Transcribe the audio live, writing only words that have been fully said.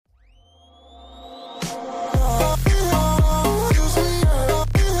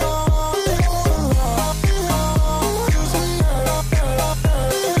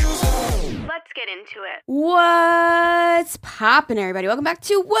What's poppin', everybody? Welcome back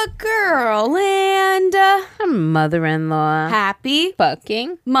to What Girl and Mother-in-law. Happy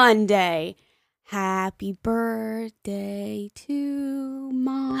Fucking Monday. Happy birthday to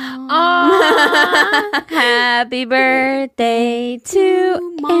Mom. Aw, happy birthday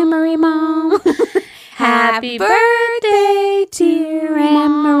to Emery Mom. Happy birthday to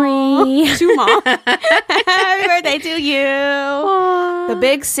Emery. To Mom. Happy birthday to you. Aw. The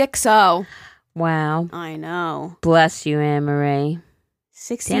big 6-0. Wow. I know. Bless you, Emery.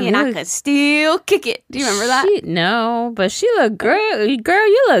 60 Damn, and I you- could still kick it. Do you remember that? No, but she look girl, you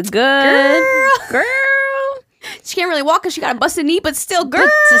look good. Girl. She can't really walk because she got a busted knee, but still, girl.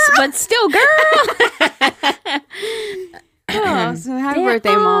 But still, girl. Oh, so happy Damn,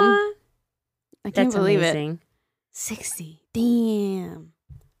 birthday, Mom. aw. I can't That's believe it. amazing. 60. Damn.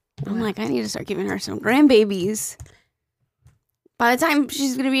 I'm Wow. like, I need to start giving her some grandbabies. By the time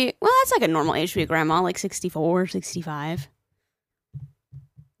she's going to be, well, that's like a normal age to be a grandma, like 64, 65.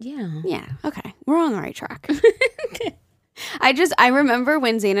 Yeah. Yeah, okay. We're on the right track. I remember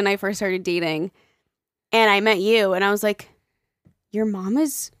when Zane and I first started dating and I met you and I was like, your mom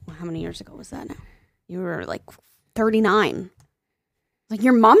is, well, how many years ago was that now? You were like 39. Like,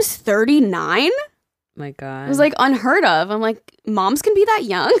 your mom's 39? My God. It was like unheard of. I'm like, moms can be that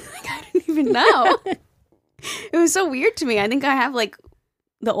young? Like, I didn't even know. It was so weird to me. I think I have like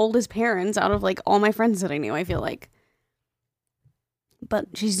the oldest parents out of like all my friends that I knew, I feel like. But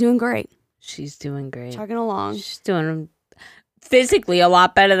she's doing great. She's doing great. Chugging along. She's doing physically a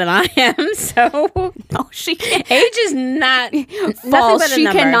lot better than I am. So No, she can't. age is not nothing False. but a She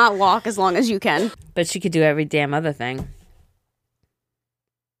number. cannot walk as long as you can. But she could do every damn other thing.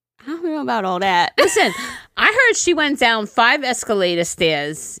 I don't know about all that. Listen, I heard she went down 5 escalator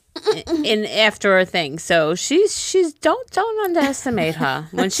stairs in after her thing. So she's don't underestimate her.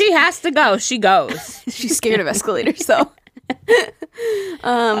 When she has to go, she goes. She's scared of escalators, though.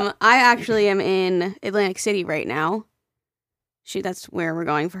 I actually am in Atlantic City right now. That's where we're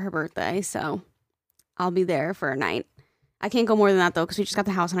going for her birthday, so I'll be there for a night. I can't go more than that though because we just got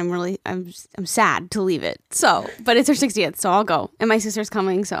the house and I'm sad to leave it. So, but it's her 60th, so I'll go. And my sister's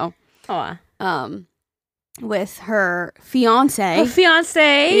coming, so Oh, with her fiance. her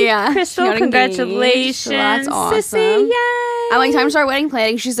fiance, Yeah, Crystal, she got engaged, congratulations, so that's awesome. Sissy, yay! I'm like, time to start wedding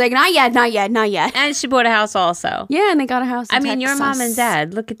planning. She's like, not yet. And she bought a house also. Yeah, and they got a house. In I mean, your mom Texas. and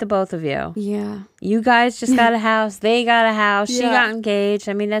dad. Look at the both of you. Yeah. You guys just got a house. They got a house. She Yeah. got engaged.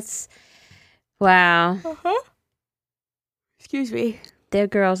 I mean, that's wow. Excuse me. Their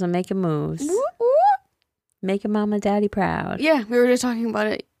girls are making moves, making mom and daddy proud. Yeah, we were just talking about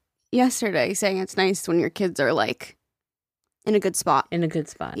it yesterday, saying it's nice when your kids are like in a good spot. In a good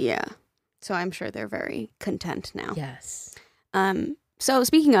spot. Yeah. So I'm sure they're very content now. Yes. So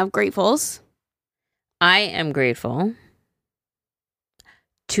speaking of gratefuls, I am grateful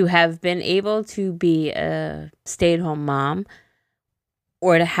to have been able to be a stay-at-home mom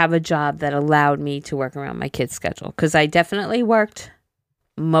or to have a job that allowed me to work around my kids' schedule. Because I definitely worked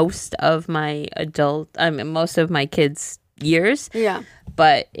most of my kids' years. yeah,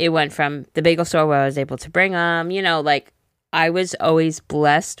 But it went from the bagel store where I was able to bring them, like I was always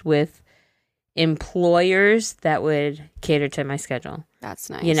blessed with employers that would cater to my schedule. that's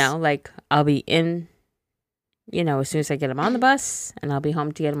nice. Like I'll be in, as soon as I get them on the bus and I'll be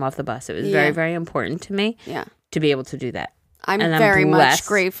home to get them off the bus. It was very, Yeah. very important to me Yeah, to be able to do that. I'm And I'm very much blessed.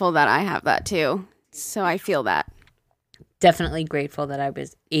 grateful that I have that too. So I feel that. Definitely grateful that I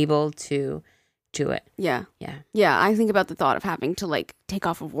was able to do it. Yeah. Yeah. Yeah, I think about the thought of having to like take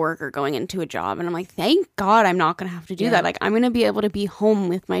off of work or going into a job and I'm like, thank God I'm not going to have to do Yeah. that. Like I'm going to be able to be home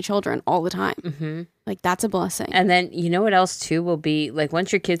with my children all the time. Mm-hmm. Like that's a blessing. And then you know what else too will be like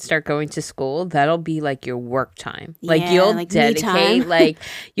once your kids start going to school, that'll be like your work time. Like Yeah, you'll like me dedicate time.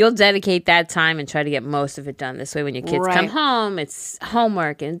 you'll dedicate that time and try to get most of it done. This way when your kids come Right. home, it's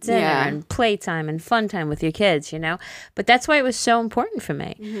homework and dinner Yeah. and playtime and fun time with your kids, But that's why it was so important for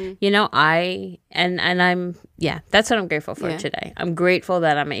me. Mhm. That's what I'm grateful for Yeah. today. I'm grateful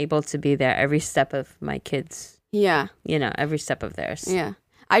that I'm able to be there every step of my kids, Yeah. every step of theirs. Yeah.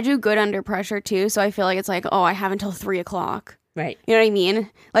 I do good under pressure too. So I feel like it's like, oh, I have until 3:00. Right. You know what I mean?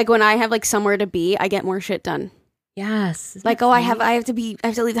 Like when I have like somewhere to be, I get more shit done. Yes. Isn't Like, that oh, I funny? have to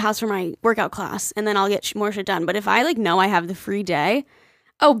leave the house for my workout class and then I'll get more shit done. But if I like know I have the free day,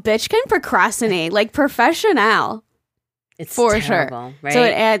 oh, bitch can procrastinate like professional. It's for terrible, sure. right? So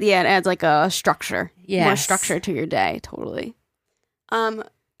it adds like a structure. More Yes. structure to your day. Totally.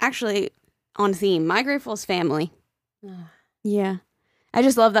 Actually, on theme, my grateful is family. Yeah. I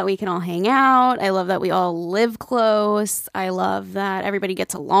just love that we can all hang out. I love that we all live close. I love that everybody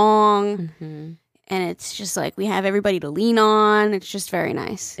gets along. Mhm. And it's just like we have everybody to lean on. It's just very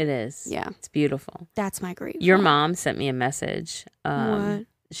nice. It is. Yeah. It's beautiful. That's my great. Your mom sent me a message. What?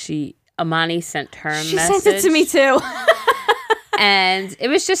 Amani sent her a She message. sent it to me too. And it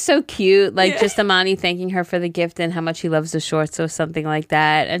was just so cute. Like just Amani thanking her for the gift and how much he loves the shorts or something like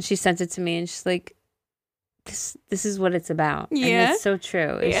that. And she sent it to me and she's like, this is what it's about. Yeah. And it's so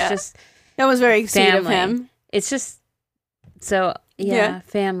true. It's just that was very sweet of family. him. It's just so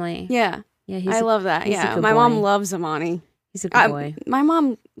family. Yeah. Yeah, I love that. he's a Yeah. good My boy. mom loves Amani. He's a good boy. My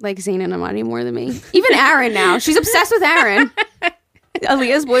mom likes Zayn and Amani more than me. Even Aaron now. She's obsessed with Aaron.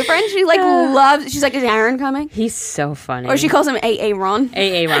 Aaliyah's boyfriend. She loves. She's like, is Aaron coming? He's so funny. Or she calls him AA Ron.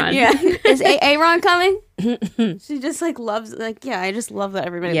 AA Ron. Yeah. Is AA Ron coming? She just like loves. Like I just love that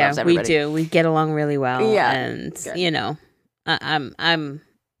everybody loves everybody. We do. We get along really well. Yeah. And Good. you know, I'm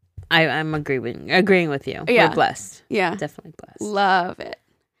agreeing with you. Yeah. We're blessed. Yeah. Definitely blessed. Love it.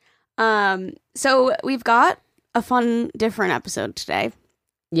 So we've got a fun, different episode today.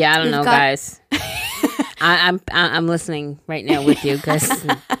 Yeah, I don't We've know, got- guys. I'm listening right now with you because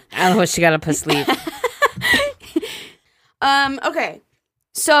I don't know what she got up her sleeve. Okay.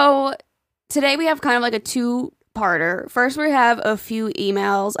 So today we have kind of like a two-parter. First, we have a few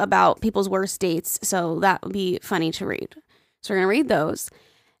emails about people's worst dates, so that would be funny to read. So we're going to read those.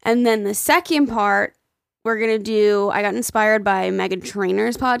 And then the second part, we're going to do, I got inspired by Meghan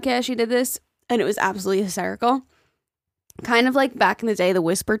Trainor's podcast. She did this, and it was absolutely hysterical. Kind of like back in the day, the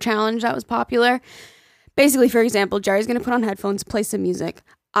Whisper Challenge that was popular. Basically, for example, Jerry's going to put on headphones, play some music.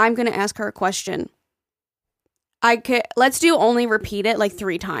 I'm going to ask her a question. Let's do only repeat it like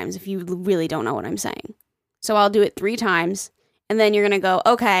 3 times if you really don't know what I'm saying. So I'll do it 3 times, and then you're going to go,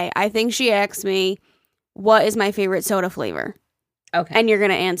 okay, I think she asked me, what is my favorite soda flavor? Okay. And you're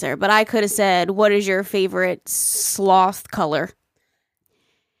going to answer. But I could have said, what is your favorite sloth color?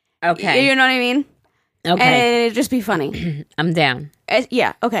 Okay. You know what I mean? Okay. And it'd just be funny. I'm down.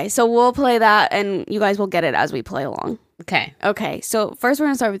 Yeah. Okay. So we'll play that, and you guys will get it as we play along. Okay. Okay. So first, we're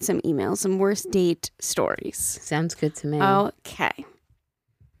going to start with some emails, some worst date stories. Sounds good to me. Okay.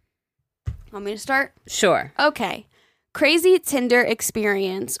 Want me to start? Sure. Okay. Crazy Tinder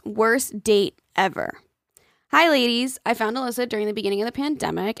experience. Worst date ever. Hi, ladies. I found Alyssa during the beginning of the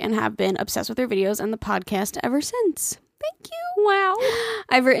pandemic and have been obsessed with her videos and the podcast ever since. Thank you. Wow.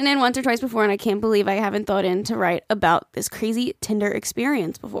 I've written in once or twice before, and I can't believe I haven't thought in to write about this crazy Tinder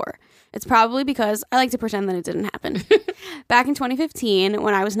experience before. It's probably because I like to pretend that it didn't happen. Back in 2015,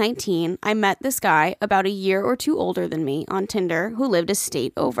 when I was 19, I met this guy about a year or 2 older than me on Tinder who lived a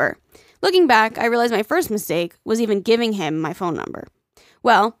state over. Looking back, I realized my first mistake was even giving him my phone number.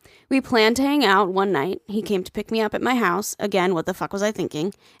 Well, we planned to hang out one night. He came to pick me up at my house. Again, what the fuck was I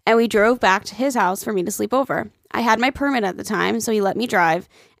thinking? And we drove back to his house for me to sleep over. I had my permit at the time, so he let me drive,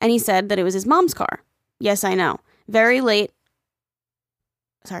 and he said that it was his mom's car. Yes, I know. Very late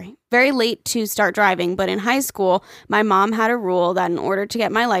to start driving, but in high school, my mom had a rule that in order to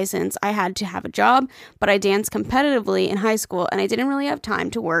get my license, I had to have a job, but I danced competitively in high school, and I didn't really have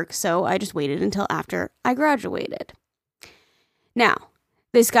time to work, so I just waited until after I graduated. Now,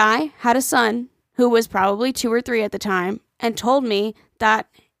 this guy had a son who was probably 2 or 3 at the time and told me that...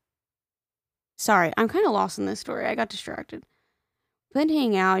 Sorry, I'm kind of lost in this story. I got distracted. Then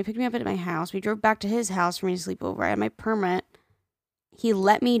hang out. He picked me up at my house. We drove back to his house for me to sleep over. I had my permit. He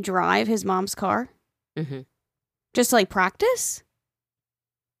let me drive his mom's car. Mm-hmm. Just to, like, practice?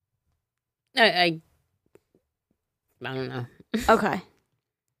 I don't know. Okay.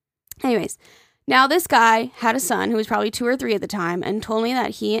 Anyways, now this guy had a son who was probably 2 or 3 at the time and told me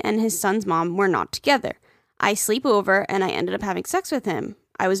that he and his son's mom were not together. I sleep over and I ended up having sex with him.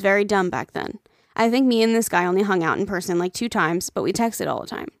 I was very dumb back then. I think me and this guy only hung out in person like 2 times, but we texted all the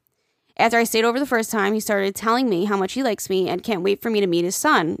time. After I stayed over the first time, he started telling me how much he likes me and can't wait for me to meet his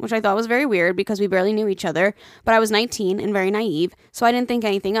son, which I thought was very weird because we barely knew each other, but I was 19 and very naive, so I didn't think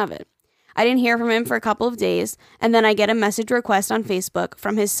anything of it. I didn't hear from him for a couple of days, and then I get a message request on Facebook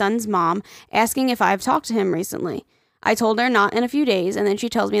from his son's mom asking if I've talked to him recently. I told her not in a few days, and then she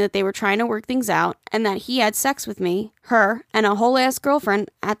tells me that they were trying to work things out and that he had sex with me, her, and a whole-ass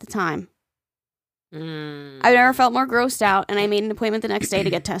girlfriend at the time. I've never felt more grossed out, and I made an appointment the next day to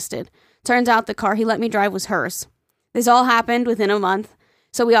get tested. Turns out the car he let me drive was hers. This all happened within a month,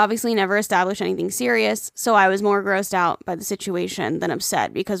 so we obviously never established anything serious, so I was more grossed out by the situation than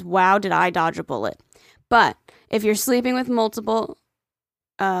upset because wow, did I dodge a bullet. But if you're sleeping with multiple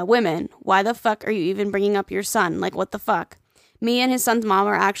women, why the fuck are you even bringing up your son? Like, what the fuck? Me and his son's mom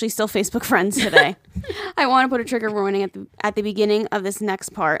are actually still Facebook friends today. I want to put a trigger warning at the beginning of this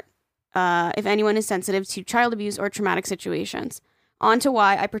next part. If anyone is sensitive to child abuse or traumatic situations. On to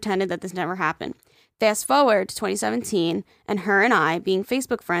why I pretended that this never happened. Fast forward to 2017, and her and I, being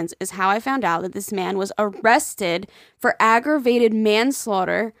Facebook friends, is how I found out that this man was arrested for aggravated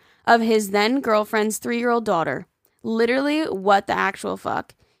manslaughter of his then girlfriend's 3-year-old daughter. Literally, what the actual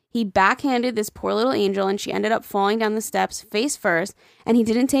fuck? He backhanded this poor little angel, and she ended up falling down the steps face first, and he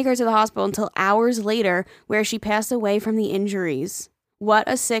didn't take her to the hospital until hours later, where she passed away from the injuries. What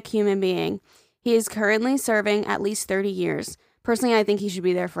a sick human being. He is currently serving at least 30 years. Personally, I think he should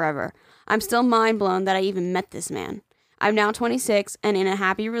be there forever. I'm still mind blown that I even met this man. I'm now 26 and in a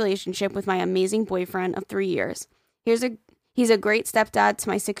happy relationship with my amazing boyfriend of 3 years. He's a great stepdad to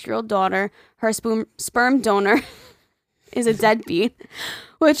my 6-year-old daughter. Her sperm donor is a deadbeat,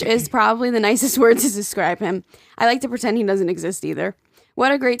 which is probably the nicest word to describe him. I like to pretend he doesn't exist either.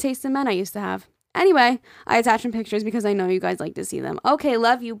 What a great taste in men I used to have. Anyway, I attach some pictures because I know you guys like to see them. Okay,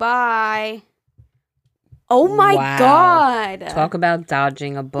 love you. Bye. Oh my God. Talk about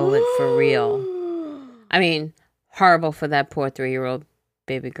dodging a bullet for real. I mean, horrible for that poor 3-year-old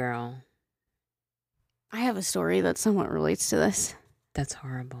baby girl. I have a story that somewhat relates to this. That's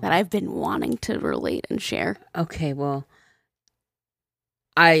horrible. That I've been wanting to relate and share. Okay, well,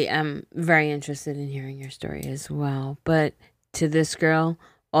 I am very interested in hearing your story as well. But to this girl,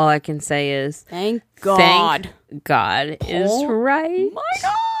 all I can say is... Thank God. Thank God is right. Oh my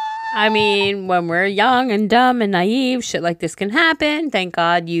God. I mean, when we're young and dumb and naive, shit like this can happen. Thank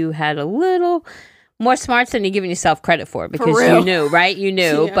God you had a little more smarts than you're giving yourself credit for, because you knew, right? You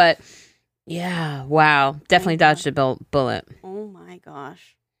knew. Yeah. But yeah, wow. Definitely dodged a bullet. Oh my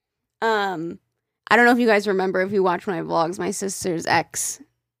gosh. I don't know if you guys remember, if you watch my vlogs, my sister's ex,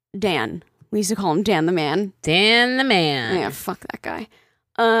 Dan. We used to call him Dan the Man. Dan the Man. Yeah, fuck that guy.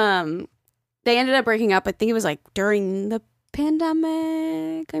 They ended up breaking up. I think it was like during the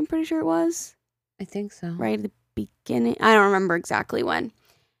pandemic. I'm pretty sure it was. I think so. Right at the beginning. I don't remember exactly when.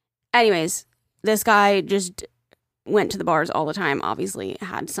 Anyways, this guy just went to the bars all the time. Obviously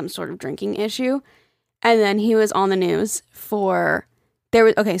had some sort of drinking issue. And then he was on the news for...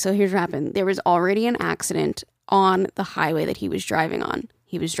 Okay, so here's what happened. There was already an accident on the highway that he was driving on.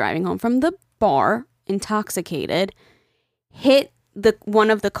 He was driving home from the bar, intoxicated, hit one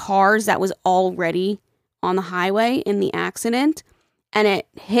of the cars that was already on the highway in the accident, and it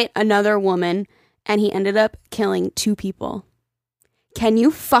hit another woman, and he ended up killing 2 people. Can you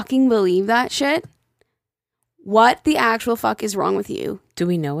fucking believe that shit? What the actual fuck is wrong with you? Do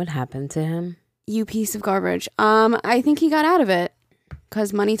we know what happened to him? You piece of garbage. I think he got out of it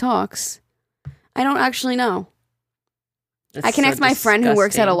because money talks. I don't actually know. I can ask my friend who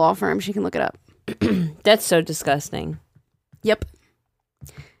works at a law firm. She can look it up. That's so disgusting. Yep.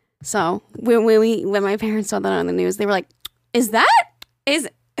 So when my parents saw that on the news, they were like, they're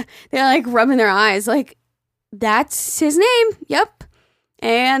like rubbing their eyes like, that's his name. Yep.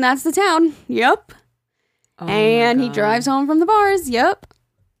 And that's the town. Yep. Oh, and he drives home from the bars. Yep.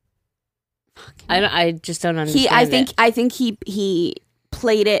 I just don't understand. I think he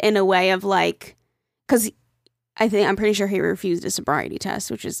played it in a way of like, because I'm pretty sure he refused a sobriety test,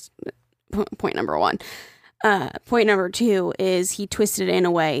 which is point number 1. Point number 2 is he twisted it in a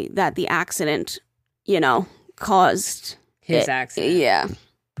way that the accident, caused his accident. Yeah.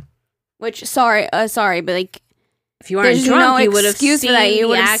 Which sorry, but like, if you weren't drunk, you would have seen that. You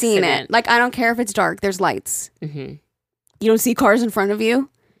would have seen it. Like, I don't care if it's dark. There's lights. Mm-hmm. You don't see cars in front of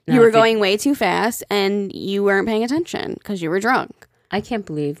you. No, you were going way too fast, and you weren't paying attention because you were drunk. I can't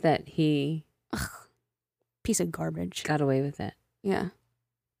believe that he... Piece of garbage. Got away with it. Yeah.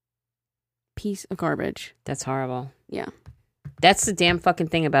 Piece of garbage. That's horrible. Yeah. That's the damn fucking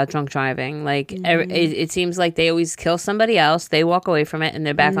thing about drunk driving. Like, it seems like they always kill somebody else, they walk away from it, and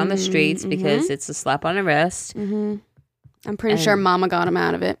they're back on the streets because it's a slap on the wrist. Mm-hmm. I'm pretty sure Mama got him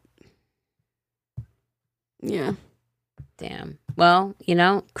out of it. Yeah. Damn. Well,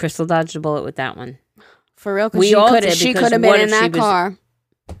 Crystal dodged a bullet with that one. For real? Because she could have been in that car.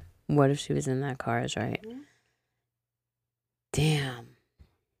 What if she was in that car is right. Damn.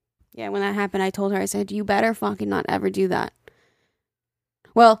 Yeah, when that happened, I told her, I said, you better fucking not ever do that.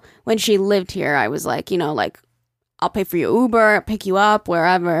 Well, when she lived here, I was like, I'll pay for your Uber, I'll pick you up,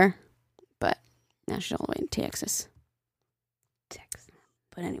 wherever. But now she's all the way in Texas.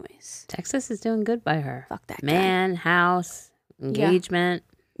 But anyways. Texas is doing good by her. Fuck that man, guy. House, engagement.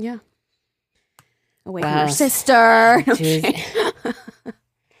 Yeah. Away from her sister.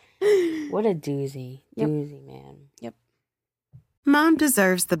 What a doozy. Yep. Doozy, man. Yep. Mom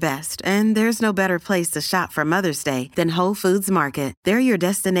deserves the best, and there's no better place to shop for Mother's Day than Whole Foods Market. They're your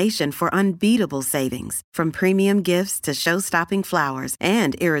destination for unbeatable savings, from premium gifts to show-stopping flowers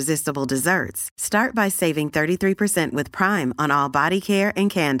and irresistible desserts. Start by saving 33% with Prime on all body care and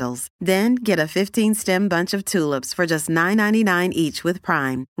candles. Then get a 15-stem bunch of tulips for just $9.99 each with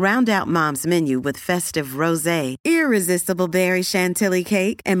Prime. Round out Mom's menu with festive rosé, irresistible berry chantilly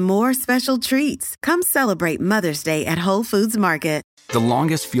cake, and more special treats. Come celebrate Mother's Day at Whole Foods Market. The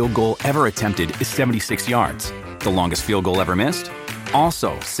longest field goal ever attempted is 76 yards. The longest field goal ever missed?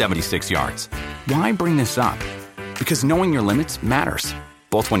 Also 76 yards. Why bring this up? Because knowing your limits matters,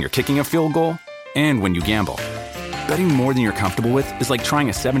 both when you're kicking a field goal and when you gamble. Betting more than you're comfortable with is like trying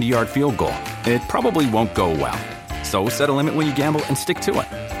a 70-yard field goal. It probably won't go well. So set a limit when you gamble and stick to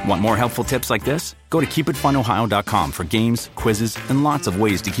it. Want more helpful tips like this? Go to keepitfunohio.com for games, quizzes, and lots of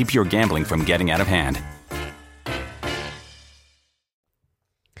ways to keep your gambling from getting out of hand.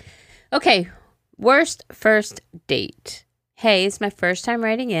 Okay, worst first date. Hey, it's my first time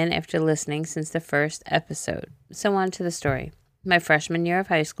writing in after listening since the first episode. So on to the story. My freshman year of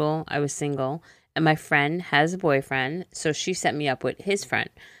high school, I was single, and my friend has a boyfriend, so she set me up with his friend.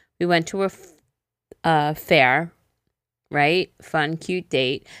 We went to a fair, right? Fun, cute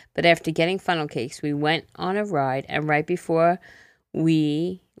date. But after getting funnel cakes, we went on a ride, and right before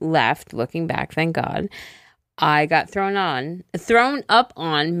we left, looking back, thank God, I got thrown up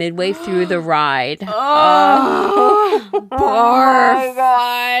on midway through the ride. Oh, my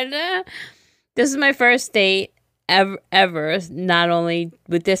God. This is my first date ever, not only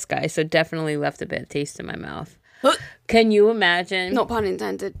with this guy, so definitely left a bad taste in my mouth. Can you imagine? No pun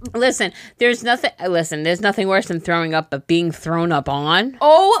intended. Listen, there's nothing worse than throwing up, but being thrown up on.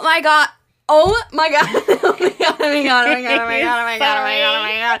 Oh my God. Oh my God. Oh my God. Oh my God. Oh my God. Oh my God. Oh my God. Oh my God. Oh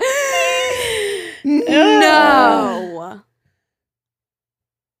my God. No.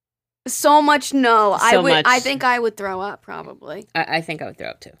 So much no. I think I would throw up probably. I think I would throw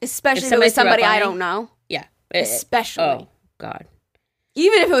up too. Especially if it was somebody I don't know. Yeah. Especially. Oh God.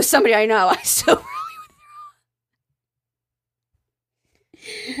 Even if it was somebody I know, I still probably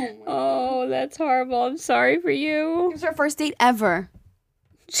would throw up. Oh, that's horrible. I'm sorry for you. It was our first date ever.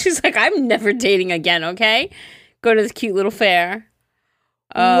 She's like, I'm never dating again, okay? Go to this cute little fair.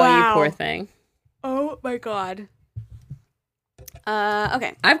 Oh, wow. You poor thing. Oh my God.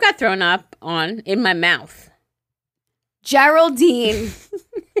 Okay. I've got thrown up on in my mouth. Geraldine.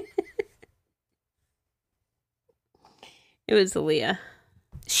 It was Aaliyah.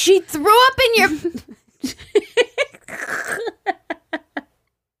 She threw up in your...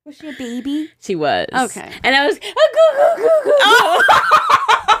 Was she a baby? She was. Okay. And I was...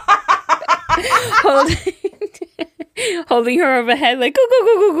 holding her overhead like, go.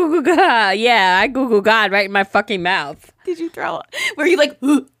 Yeah, I Google God right in my fucking mouth. Did you throw up? Were you like...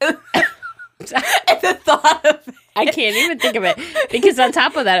 at the thought of it? I can't even think of it. Because on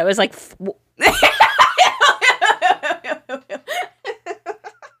top of that, it was like...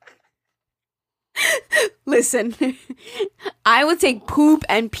 Listen, I would take poop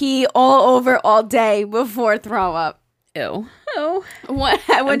and pee all over all day before throw up. Ew. Oh.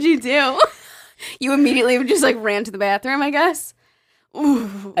 What'd you do? You immediately just like ran to the bathroom, I guess?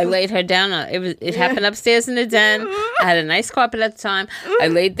 Ooh. I laid her down. It happened upstairs in the den. I had a nice carpet at the time.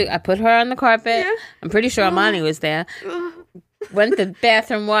 I put her on the carpet. Yeah. I'm pretty sure Armani was there. Went to the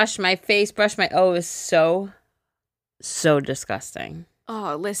bathroom, washed my face, brushed my... Oh, it was so disgusting.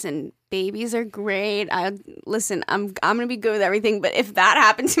 Oh, listen, babies are great. I'm gonna be good with everything, but if that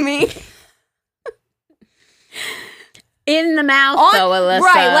happened to me... In the mouth, though, Alyssa.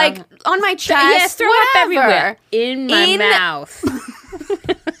 Right, like on my chest. Yes, throw up everywhere. In my mouth.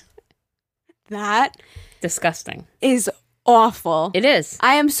 That disgusting. Is awful. It is.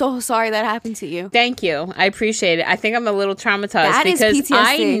 I am so sorry that happened to you. Thank you. I appreciate it. I think I'm a little traumatized because is PTSD.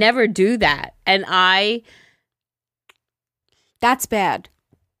 I never do that. And That's bad.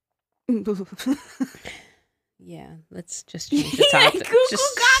 Yeah, let's just change the topic.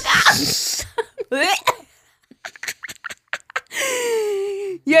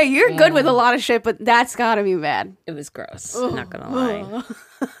 Yeah, you're good with a lot of shit, but that's gotta be bad. It was gross. I'm not gonna lie.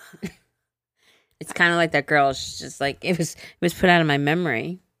 It's kind of like that girl. She's just like it was put out of my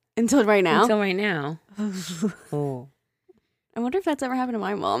memory until right now. Oh, I wonder if that's ever happened to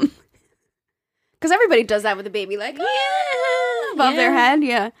my mom. Because everybody does that with a baby, like above their head.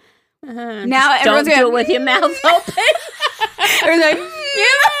 Yeah. Now everyone's don't do it with your mouth open. Everyone's like,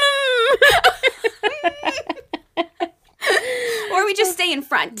 or Or we just stay in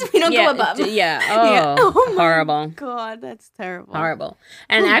front. We don't go above. Yeah. Yeah. Oh, horrible. God, that's terrible. Horrible.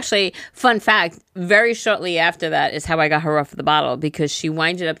 And actually, fun fact, very shortly after that is how I got her off the bottle, because she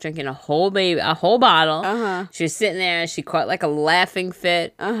winded up drinking a whole bottle. Uh-huh. She was sitting there, she caught like a laughing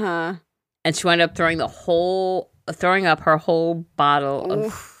fit, Uh-huh. and she wound up throwing up her whole bottle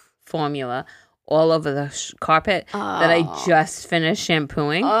of formula all over the carpet that I just finished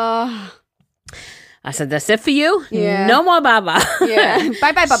shampooing. I said, that's it for you? Yeah. No more Baba. Yeah.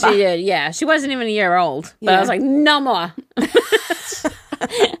 Bye-bye, Baba. She did, yeah. She wasn't even a year old. But Yeah. I was like, no more.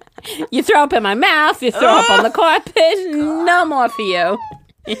 You throw up in my mouth. You throw up on the carpet. No more for you.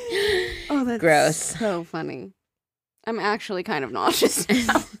 Oh, that's Gross. so funny. I'm actually kind of nauseous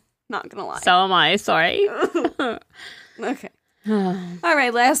now. Not gonna lie. So am I. Sorry. Okay. All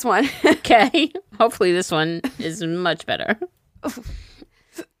right, last one. Okay. Hopefully this one is much better.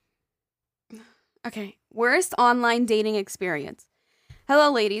 Okay. Worst online dating experience.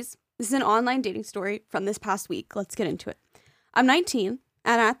 Hello, ladies. This is an online dating story from this past week. Let's get into it. I'm 19,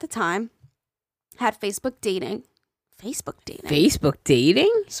 and at the time, had Facebook dating. Facebook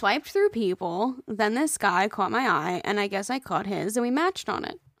dating? Swiped through people. Then this guy caught my eye, and I guess I caught his, and we matched on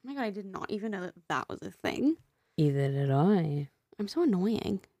it. Oh my God, I did not even know that that was a thing. Either did I. I'm so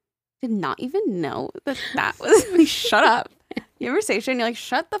annoying. Did not even know that that was. Like, shut up. You ever say shit and you're like,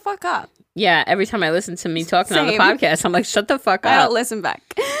 shut the fuck up. Yeah, every time I listen to me talking on the Same. podcast, I'm like, shut the fuck I don't up. listen back.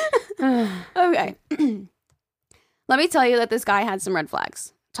 Okay. Let me tell you that this guy had some red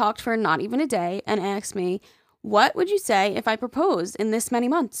flags. Talked for not even a day and asked me, what would you say if I proposed in this many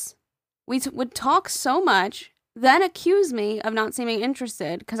months? We would talk so much, then accuse me of not seeming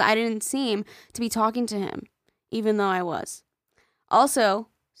interested because I didn't seem to be talking to him, even though I was. Also,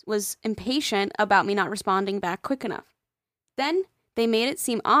 was impatient about me not responding back quick enough. Then they made it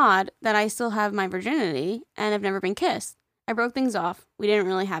seem odd that I still have my virginity and have never been kissed. I broke things off. We didn't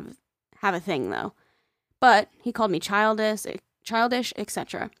really have a thing, though. But he called me childish,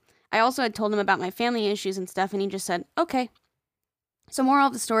 etc. I also had told him about my family issues and stuff, and he just said, okay. So moral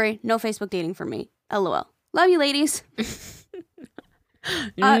of the story, no Facebook dating for me. LOL. Love you, ladies.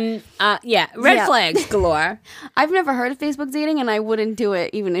 Yeah, red flags galore. I've never heard of Facebook dating, and I wouldn't do it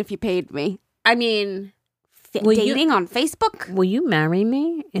even if you paid me. I mean, Dating on Facebook? will you marry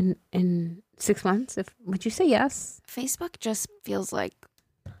me in 6 months? Would you say yes? Facebook just feels like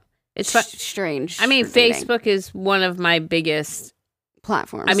It's strange. I mean, for dating Facebook is one of my biggest.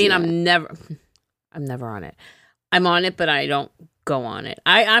 platforms. I mean, yeah. I'm never on it. I'm on it, but I don't go on it.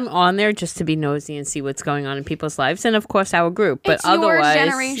 I'm on there just to be nosy and see what's going on in people's lives, and of course our group. But it's otherwise, your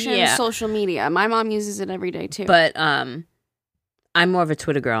generation yeah. social media. My mom uses it every day too. But I'm more of a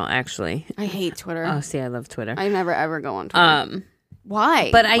Twitter girl, actually. I hate Twitter. Oh, see, I love Twitter. I never ever go on Twitter.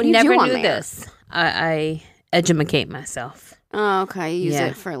 Why? But I What do you never do on knew there? this. I edumacate myself. Oh, okay. You use Yeah.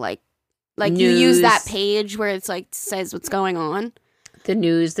 it for like you use that News. page where it's like says what's going on. The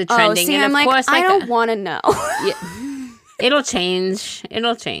news, the trending, Oh, see, and I'm of like, course, I don't want to know. Yeah. It'll change.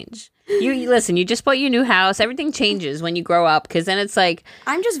 You listen. You just bought your new house. Everything changes when you grow up, because then it's like.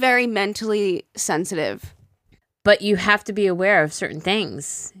 I'm just very mentally sensitive. But you have to be aware of certain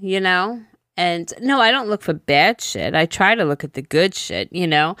things, you know. And no, I don't look for bad shit. I try to look at the good shit, you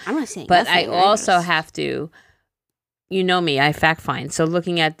know. I'm not saying But I nothing, also just- have to. You know me, I fact find. So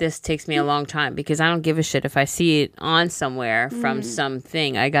looking at this takes me a long time, because I don't give a shit if I see it on somewhere from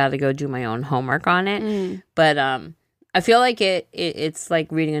something. I got to go do my own homework on it. But I feel like it's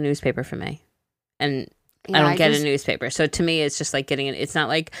like reading a newspaper for me. And I Yeah, don't get just- a newspaper. So to me, it's just like getting it. It's not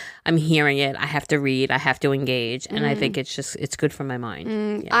like I'm hearing it. I have to read. I have to engage. And I think it's good for my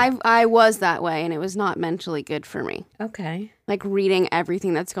mind. Yeah. I was that way, and it was not mentally good for me. Okay. Like reading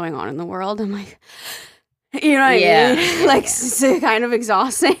everything that's going on in the world, I'm like, you know what Yeah. I mean? Like it's kind of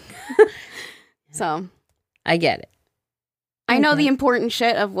exhausting. So I get it. I know Okay. the important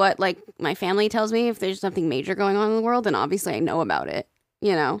shit of what like my family tells me if there's something major going on in the world, and obviously I know about it,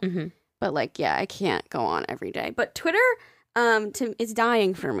 you know. Mm-hmm. But like, yeah, I can't go on every day. But Twitter, it's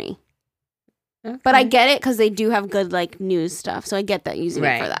dying for me. But I get it because they do have good like news stuff, so I get that using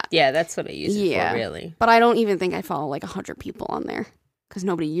it for that. Yeah, that's what I use it Yeah. for, really. But I don't even think I follow like 100 people on there because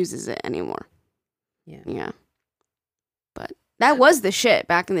nobody uses it anymore. Yeah. Yeah. But that was the shit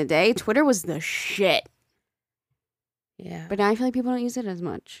back in the day. Twitter was the shit. Yeah. But now I feel like people don't use it as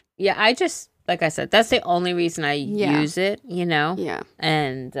much. Yeah, I just, like I said, that's the only reason I Yeah. use it, you know? Yeah.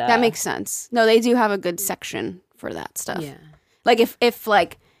 And That makes sense. No, they do have a good section for that stuff. Yeah. Like if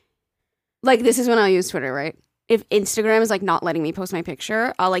like this is when I'll use Twitter, right? If Instagram is like not letting me post my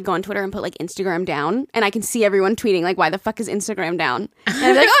picture, I'll like go on Twitter and put like Instagram down, and I can see everyone tweeting like, why the fuck is Instagram down? And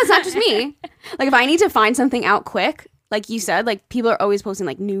I'm like, oh, it's not just me. Like if I need to find something out quick, like you said, like people are always posting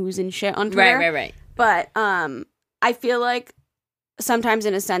like news and shit on Twitter. Right. But I feel like sometimes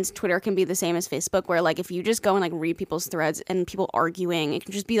in a sense Twitter can be the same as Facebook, where like if you just go and like read people's threads and people arguing, it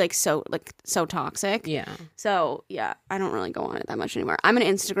can just be like so toxic. Yeah. So yeah, I don't really go on it that much anymore. I'm an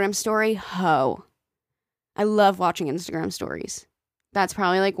Instagram story hoe. I love watching Instagram stories. That's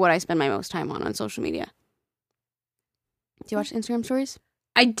probably like what I spend my most time on social media. Do you watch Instagram stories?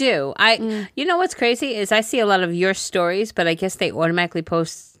 I do. You know what's crazy is I see a lot of your stories, but I guess they automatically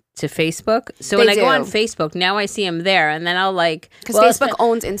post to Facebook. So when I go on Facebook, now I see them there, and then I'll like because Facebook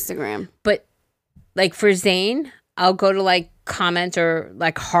owns Instagram. But like for Zane, I'll go to like comment or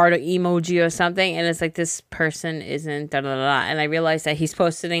like heart or emoji or something, and it's like this person isn't da da da, and I realize that he's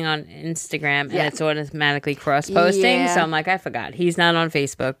posting on Instagram, and it's automatically cross posting. So I'm like, I forgot he's not on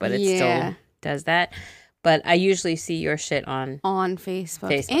Facebook, but it still does that. But I usually see your shit on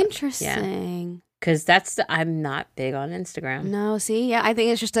Facebook. Interesting. Because I'm not big on Instagram. No, see? Yeah, I think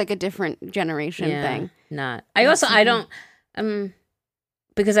it's just like a different generation thing. Not. I don't,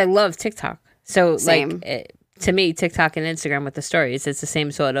 because I love TikTok. So like, to me, TikTok and Instagram with the stories, it's the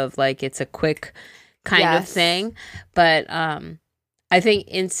same sort of like, it's a quick kind of thing. But I think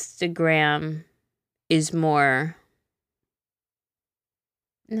Instagram is more...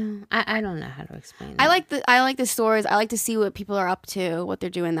 No, I don't know how to explain it. I like the stories. I like to see what people are up to, what they're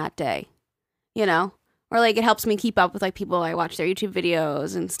doing that day. You know? Or like it helps me keep up with like people. I watch their YouTube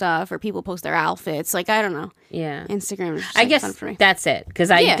videos and stuff, or people post their outfits. Like I don't know. Yeah. Instagram is just, I guess fun for me. That's it.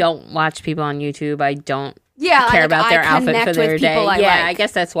 Because I don't watch people on YouTube. I don't like, care about their outfit for their day. I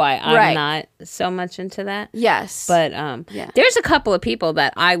guess that's why I'm not so much into that. Yes. But there's a couple of people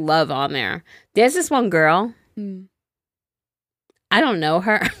that I love on there. There's this one girl. I don't know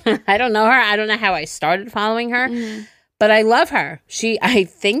her. I don't know how I started following her, but I love her. I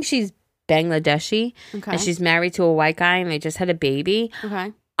think she's Bangladeshi, and she's married to a white guy, and they just had a baby.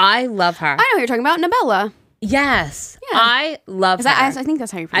 Okay. I love her. I know who you're talking about, Nabella. Yes. Yeah. I love her. I think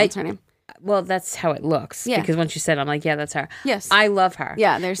that's how you pronounce her name. Well, that's how it looks. Yeah. Because once you said it, I'm like, yeah, that's her. Yes. I love her.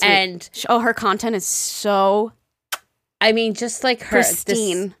 Yeah, there's... And... her content is so... I mean, just like her...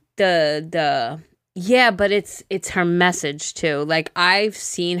 pristine. Yeah, but it's her message too. Like I've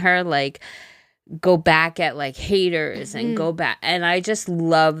seen her like go back at like haters and go back, and I just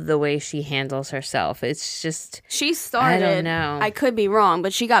love the way she handles herself. It's just she started. I don't know. I could be wrong,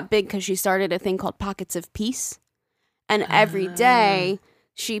 but she got big because she started a thing called Pockets of Peace, and every day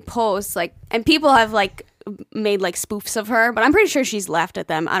she posts like, and people have like made like spoofs of her, but I'm pretty sure she's laughed at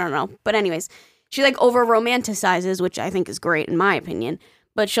them. I don't know, but anyways, she like over romanticizes, which I think is great in my opinion.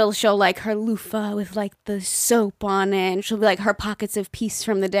 But she'll show, like, her loofah with, like, the soap on it. And she'll be, like, her pockets of peace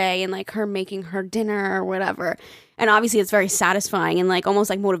from the day. And, like, her making her dinner or whatever. And obviously it's very satisfying and, like, almost,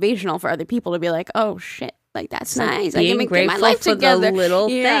 like, motivational for other people to be like, oh, shit. Like, that's nice. I can make my life together. The little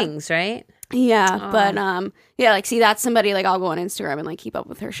things, right? Yeah. Oh. But, like, see, that's somebody, like, I'll go on Instagram and, like, keep up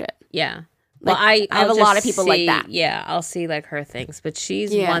with her shit. Yeah. Like, well, I have a lot of people like that. Yeah. I'll see, like, her things. But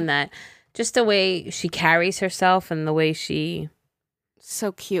she's one that, just the way she carries herself and the way she...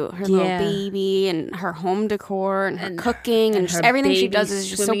 So cute, her little baby and her home decor and her cooking and just everything she does is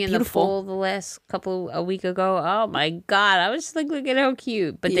just so beautiful. In the pool a week ago. Oh my god, I was just like, look at how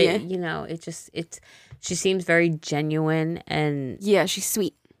cute. But they, you know, she seems very genuine and she's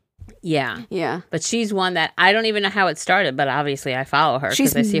sweet. Yeah. But she's one that I don't even know how it started, but obviously I follow her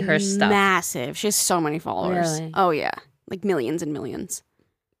because I see her stuff. Massive. She has so many followers. Really? Oh yeah, like millions and millions.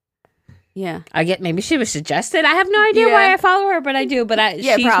 Yeah, maybe she was suggested. I have no idea why I follow her, but I do. But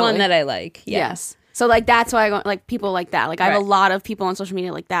she's probably one that I like. Yes. So like that's why I go like people like that. Like I have a lot of people on social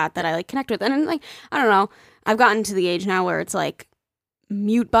media like that I like connect with, and like I don't know. I've gotten to the age now where it's like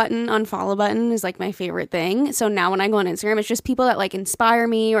mute button, unfollow button is like my favorite thing. So now when I go on Instagram, it's just people that like inspire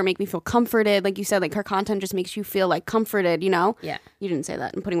me or make me feel comforted. Like you said, like her content just makes you feel like comforted. You know? Yeah. You didn't say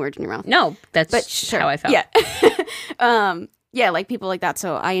that. I'm putting words in your mouth. No, that's how I felt. Yeah. Yeah, like people like that.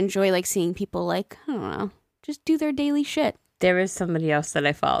 So I enjoy like seeing people like, I don't know, just do their daily shit. There is somebody else that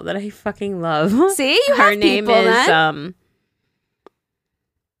I follow that I fucking love. See, you have name people, is then?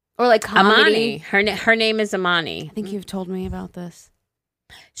 Or like comedy. Amani. Her name is Amani. I think you've told me about this.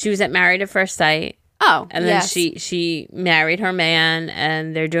 She was at Married at First Sight. Oh, and then she married her man,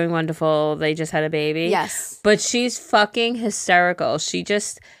 and they're doing wonderful. They just had a baby. Yes, but she's fucking hysterical.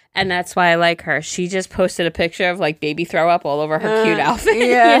 And that's why I like her. She just posted a picture of like baby throw up all over her cute outfit.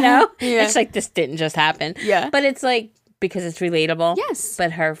 Yeah. You know? Yeah. It's like this didn't just happen. Yeah. But it's like because it's relatable. Yes.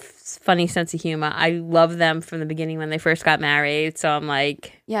 But her funny sense of humor. I love them from the beginning when they first got married. So I'm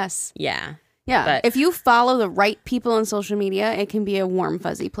like, yes. Yeah. Yeah. But- if you follow the right people on social media, it can be a warm,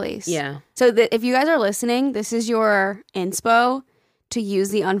 fuzzy place. Yeah. So if you guys are listening, this is your inspo to use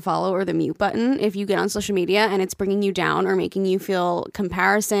the unfollow or the mute button if you get on social media and it's bringing you down or making you feel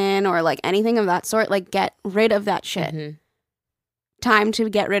comparison or like anything of that sort. Like, get rid of that shit. Mhm. Time to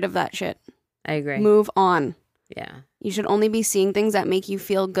get rid of that shit. I agree. Move on. Yeah. You should only be seeing things that make you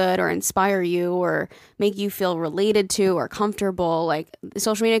feel good or inspire you or make you feel related to or comfortable. Like,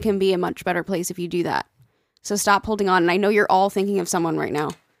 social media can be a much better place if you do that. So stop holding on. And I know you're all thinking of someone right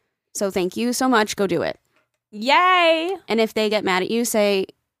now. So thank you so much. Go do it. Yay! And if they get mad at you, say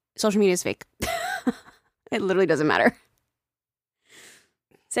social media is fake. It literally doesn't matter.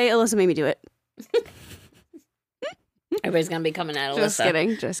 Say Alyssa made me do it. Everybody's gonna be coming at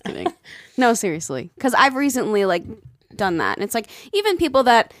Alyssa. Just kidding. No, seriously. Because I've recently like done that. And it's like, even people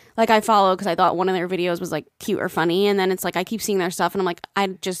that like I follow because I thought one of their videos was like cute or funny. And then it's like I keep seeing their stuff and I'm like, I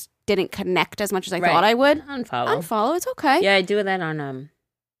just didn't connect as much as I thought I would. Unfollow. Unfollow. It's okay. Yeah, I do that on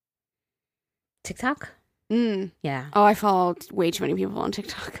TikTok. Yeah. Oh, I follow way too many people on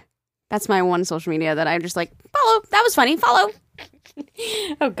TikTok. That's my one social media that I just like, follow. That was funny. Follow.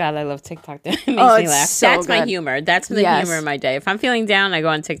 Oh God, I love TikTok. That makes me it's laugh. so That's my good. humor. That's the humor of my day. If I'm feeling down, I go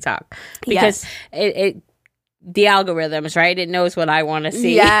on TikTok because it the algorithms, right? It knows what I want to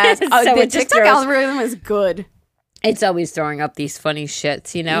see. Yes. So The it just TikTok throws- algorithm is good. It's always throwing up these funny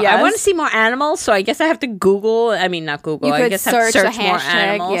shits, you know? Yes. I want to see more animals, so I guess I have to Google. I mean, not Google. You I could guess I have to search search the more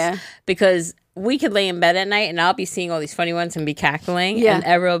hashtag, animals because we could lay in bed at night and I'll be seeing all these funny ones and be cackling. Yeah. And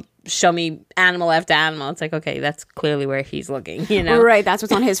Ever will show me animal after animal. It's like, okay, that's clearly where he's looking, you know? Right. That's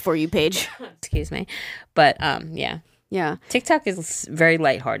what's on his For You page. Excuse me. But yeah. Yeah. TikTok is very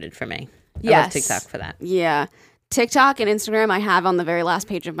lighthearted for me. I Yes. love TikTok for that. Yeah. TikTok and Instagram I have on the very last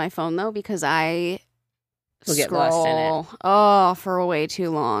page of my phone though, because I We'll get scroll lost in for way too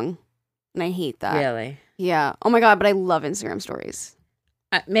long. And I hate that. Really? Yeah. Oh my God, but I love Instagram stories.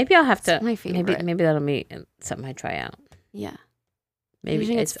 Maybe I'll have to. It's my favorite. Maybe that'll be something I try out. Yeah. Maybe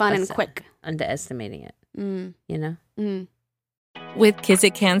Usually it's fun and quick. Underestimating it. You know. Mm. With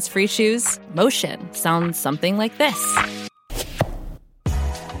Kizik hands-free shoes, motion sounds something like this.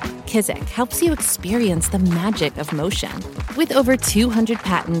 Kizik helps you experience the magic of motion. With over 200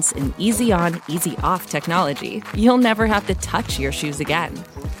 patents and easy-on, easy-off technology, you'll never have to touch your shoes again.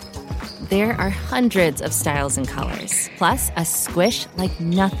 There are hundreds of styles and colors, plus a squish like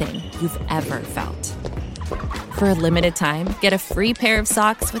nothing you've ever felt. For a limited time, get a free pair of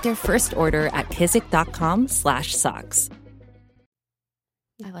socks with your first order at kizik.com/socks.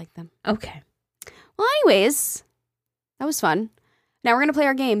 I like them. Okay. Well, anyways, that was fun. Now we're going to play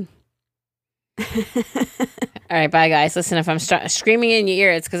our game. All right, bye guys. Listen, if I'm screaming in your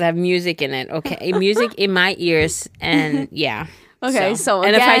ear, it's because I have music in it. Okay, music in my ears, and yeah. Okay, so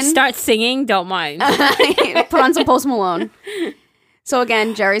and if I again- start singing, don't mind. Put on some Post Malone. So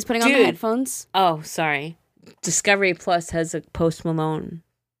again, Jerry's putting on the Dude. headphones. Oh, sorry. Discovery Plus has a Post Malone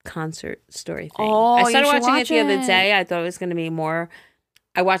concert story thing. Oh, I you started should watching watch it the other it. day. I thought it was going to be more.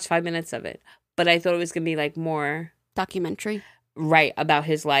 I watched 5 minutes of it, but I thought it was going to be like more Documentary. right about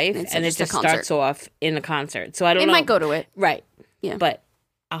his life, It's and it just a just concert. starts off in a concert. So I don't It know. might go to it. right. Yeah. But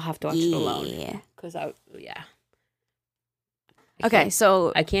I'll have to watch it alone Yeah. because I Okay, can't-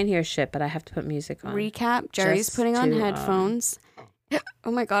 so I can't hear shit, but I have to put music on. recap. Jerry's Just putting on to, headphones.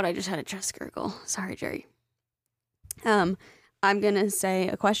 Oh my God, I just had a chest gurgle. Sorry, Jerry. I'm gonna say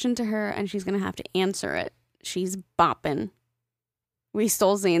a question to her, and she's gonna have to answer it. She's bopping. We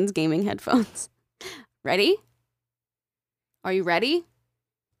stole Zane's gaming headphones. Ready? Are you ready?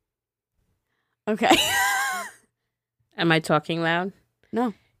 Okay. Am I talking loud?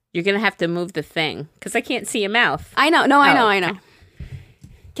 No. You're gonna have to move the thing because I can't see your mouth. I know. No, I know. Oh, I know.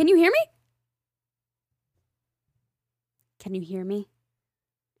 Can you hear me? Can you hear me?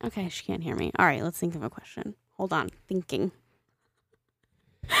 Okay, she can't hear me. All right, let's think of a question. Hold on. Thinking.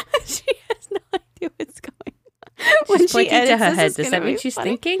 She has no idea what's going on. She's pointing to edits her this, head. it's Does gonna that mean be she's funny.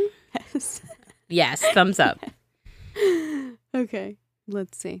 thinking? Yes. Yes. Thumbs up. Okay,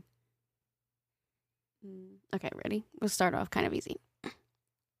 let's see. Okay, ready? We'll start off kind of easy.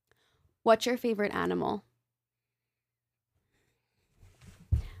 What's your favorite animal?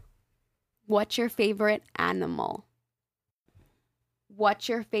 What's your favorite animal? What's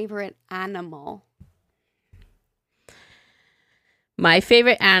your favorite animal? My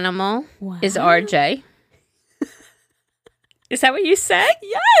favorite animal is RJ. Is that what you said?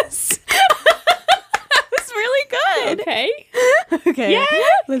 Yes! That was really good. Okay. Okay. Yeah.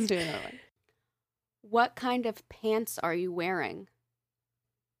 Let's do another one. What kind of pants are you wearing?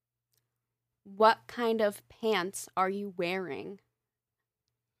 What kind of pants are you wearing?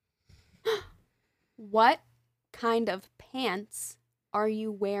 What kind of pants are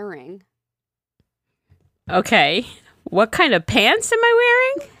you wearing? Okay. What kind of pants am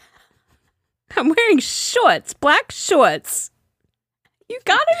I wearing? I'm wearing shorts, black shorts. You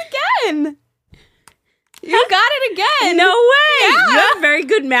got it again. You got it again. No way. Yeah. You have very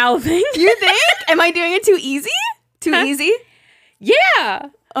good mouthing. You think? Am I doing it too easy? Too easy? Yeah.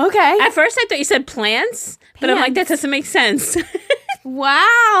 Okay. At first I thought you said plants, but I'm like, that doesn't make sense.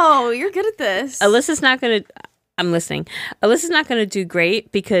 Wow, you're good at this. Alyssa's not going to... I'm listening. Alyssa's not going to do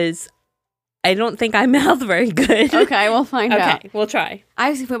great because I don't think I mouth very good. Okay, we'll find out. Okay, we'll try. I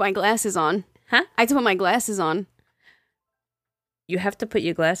have to put my glasses on. Huh? I have to put my glasses on. You have to put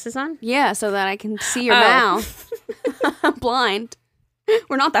your glasses on? Yeah, so that I can see your Oh. mouth. I'm blind.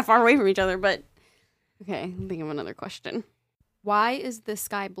 We're not that far away from each other, but... Okay, I'm thinking of another question. Why is the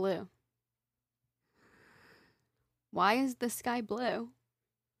sky blue? Why is the sky blue?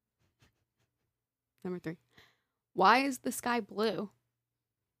 Number 3. Why is the sky blue?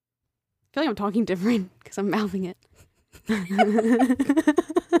 I feel like I'm talking different because I'm mouthing it.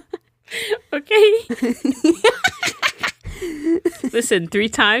 Okay. Listen, 3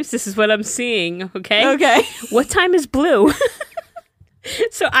 times. This is what I'm seeing, okay? Okay. What time is blue?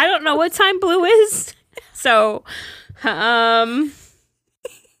 So I don't know what time blue is. So,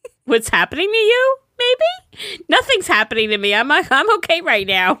 what's happening to you? Maybe nothing's happening to me. I'm okay right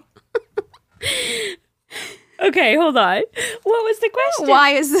now. Okay, hold on. What was the question? Why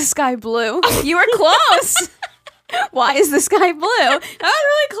is the sky blue? You were close. Why is the sky blue? That was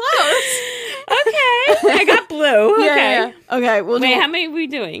really close. Okay, I got blue. Okay. Yeah. Okay. We'll Wait, do. how many are we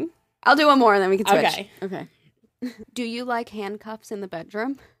doing? I'll do one more and then we can switch. Okay. Okay. Do you like handcuffs in the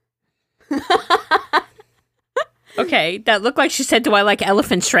bedroom? Okay, that looked like she said, "Do I like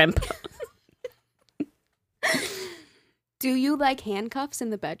elephant shrimp?" Do you like handcuffs in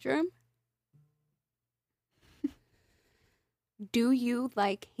the bedroom? Do you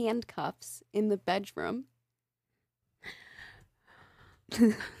like handcuffs in the bedroom?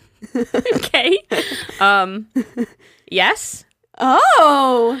 Okay. Yes.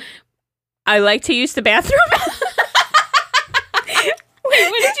 Oh. I like to use the bathroom. Wait,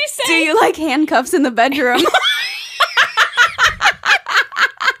 what did you say? Do you like handcuffs in the bedroom?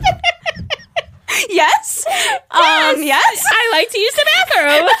 Yes. Yes. I like to use the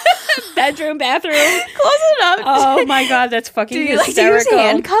bathroom. Bathroom. Close enough. Oh my god, that's fucking Do you like to hysterical. use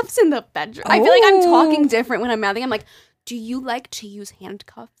handcuffs in the bedroom? I feel like I'm talking different when I'm mouthing. I'm like, do you like to use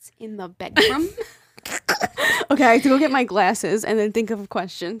handcuffs in the bedroom? Okay, I have to go get my glasses and then think of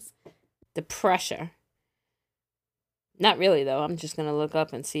questions. The pressure. Not really though. I'm just gonna look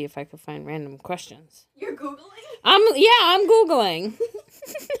up and see if I can find random questions. You're Googling? I'm Googling.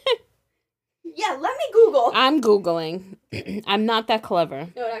 Yeah, let me Google. I'm Googling. I'm not that clever.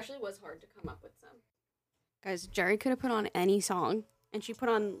 No, it actually was hard to come up with some. Guys, Jerry could have put on any song, and she put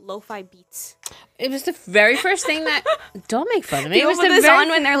on lo-fi beats. It was the very first thing that... Don't make fun of me. It People was put the this very... on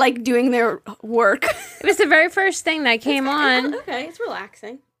when they're, like, doing their work. It was the very first thing that came on. Okay, it's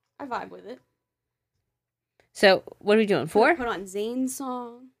relaxing. I vibe with it. So, what are we doing? 4? Put on Zayn's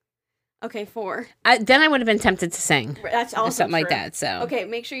song. Okay, 4. Then I would have been tempted to sing. That's Or also something like true. that, so... Okay,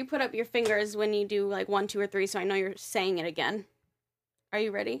 make sure you put up your fingers when you do, like, 1, 2, or 3, so I know you're saying it again. Are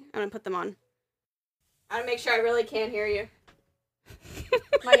you ready? I'm gonna put them on. I want to make sure I really can't hear you.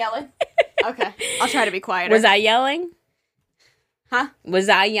 Am I yelling? Okay, I'll try to be quieter. Was I yelling? Huh? Was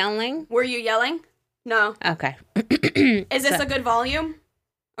I yelling? Were you yelling? No. Okay. Is this a good volume?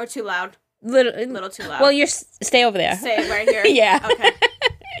 Or too loud? Little Too loud. Well, stay over there. Stay right here. Yeah. Okay.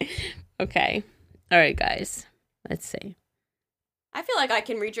 Okay. All right, guys. Let's see. I feel like I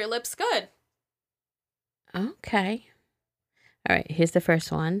can read your lips good. Okay. All right, here's the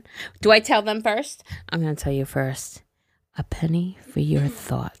first one. Do I tell them first? I'm going to tell you first. A penny for your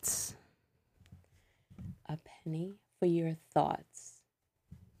thoughts. A penny for your thoughts.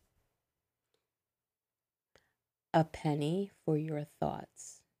 A penny for your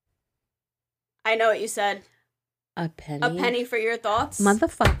thoughts. I know what you said. A penny. A penny for your thoughts.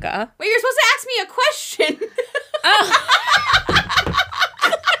 Motherfucker. Wait, you're supposed to ask me a question. Oh.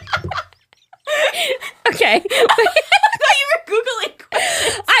 Okay. I thought you were Googling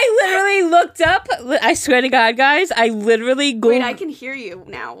questions. I literally looked up. I swear to God, guys, I literally Googled. Wait, I can hear you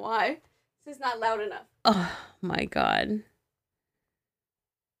now. Why? This is not loud enough. Oh my God.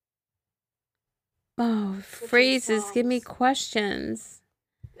 Oh, phrases. Give me songs. questions.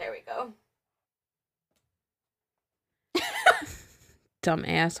 There we go. Dumb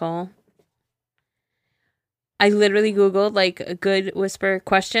asshole. I literally Googled like a good whisper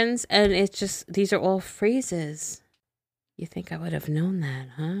questions, and it's just, these are all phrases. You think I would have known that,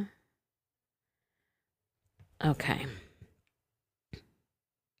 huh? Okay.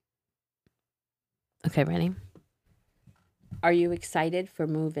 Okay, ready? Are you excited for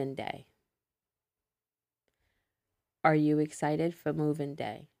move-in day? Are you excited for move-in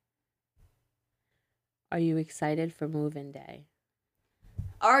day? Are you excited for move-in day?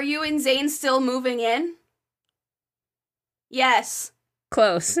 Are you and Zane still moving in? Yes.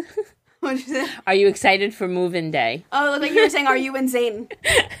 Close. What'd you say? Are you excited for move-in day? Oh, it looked like you were saying, are you and Zane?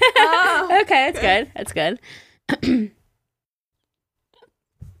 Oh. Okay, that's good. That's good.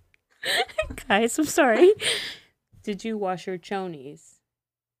 Guys, I'm sorry. Did you wash your chonies?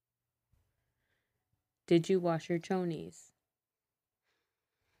 Did you wash your chonies?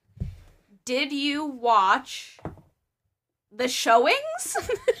 Did you watch the showings?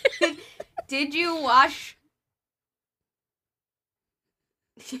 Did you watch...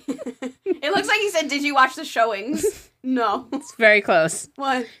 It looks like he said, did you watch the showings? No. It's very close.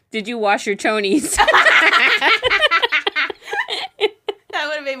 What? Did you wash your chonies? That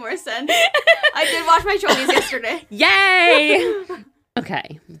would have made more sense. I did wash my chonies yesterday. Yay!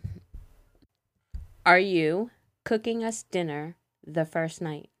 Okay. Are you cooking us dinner the first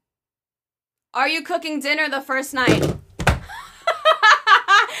night? Are you cooking dinner the first night? You're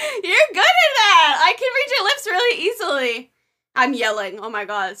good at that. I can read your lips really easily. I'm yelling. Oh my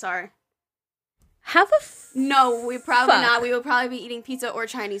god, sorry. How the No, we probably fuck? not. We will probably be eating pizza or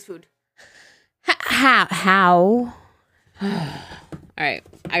Chinese food. How? All right,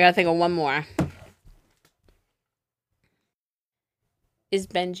 I gotta think of one more. Is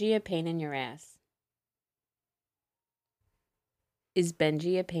Benji a pain in your ass? Is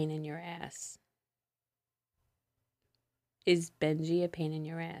Benji a pain in your ass? Is Benji a pain in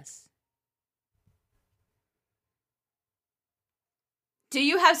your ass? Do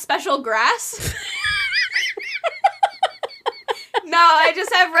you have special grass? No, I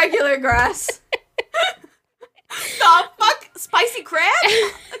just have regular grass. The fuck? Spicy crab?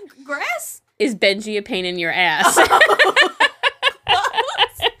 Grass? Is Benji a pain in your ass?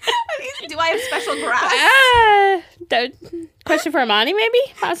 Do I have special grass? Question for Amani, maybe?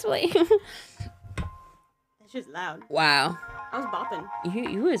 Possibly. It's just loud. Wow. I was bopping.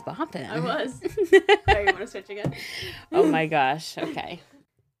 You was bopping. I was. Sorry, you want to switch again? Oh my gosh. Okay.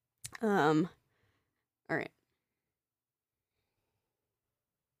 All right.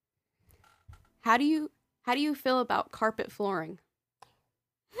 How do you feel about carpet flooring?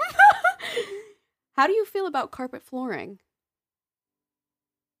 How do you feel about carpet flooring?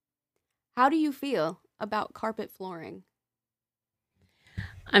 How do you feel about carpet flooring?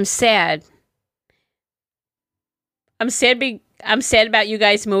 I'm sad. I'm sad about you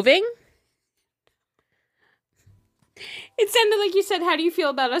guys moving. It sounded like you said, how do you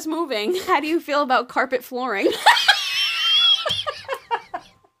feel about us moving? How do you feel about carpet flooring?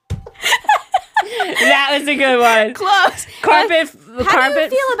 That was a good one. Close. How do you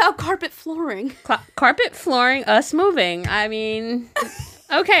feel about carpet flooring? Carpet flooring, us moving. I mean,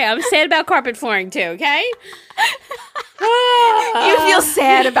 okay, I'm sad about carpet flooring too, okay? You feel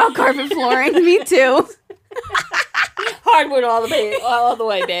sad about carpet flooring. Me too. Hardwood all the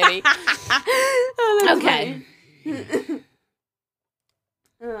way, baby. Oh, that's Okay. funny.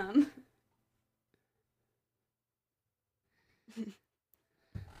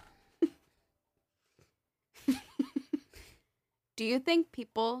 Do you think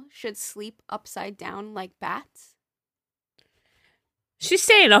people should sleep upside down like bats? She's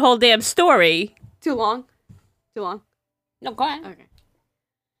saying a whole damn story. Too long? Too long? No, go ahead. Okay.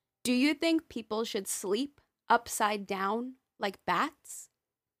 Do you think people should sleep upside down like bats?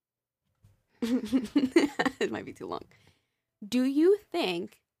 It might be too long. Do you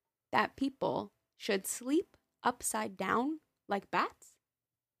think that people should sleep upside down like bats?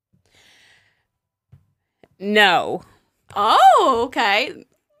 No. Oh, okay.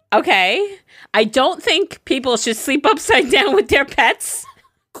 Okay. I don't think people should sleep upside down with their pets.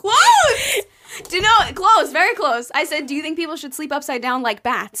 Close! Close, very close. I said, do you think people should sleep upside down like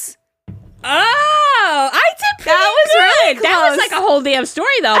bats? Oh, I did pretty That was good. really That was close. like a whole damn story,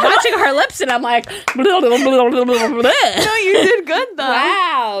 though. I'm watching her lips, and I'm like, blah, blah, blah, blah, blah, blah. No, you did good, though.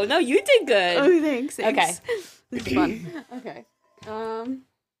 Wow. No, you did good. Oh, thanks. Okay. This is fun. Okay.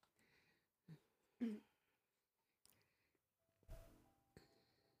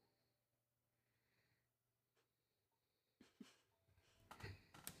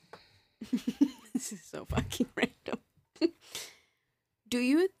 This is so fucking random. Do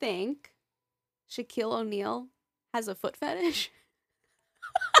you think Shaquille O'Neal has a foot fetish?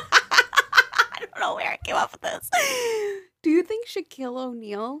 I don't know where I came up with this. Do you think Shaquille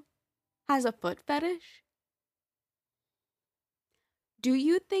O'Neal has a foot fetish? Do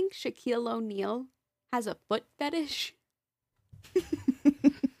you think Shaquille O'Neal has a foot fetish?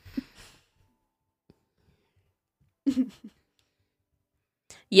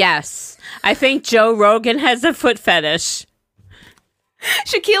 Yes. I think Joe Rogan has a foot fetish.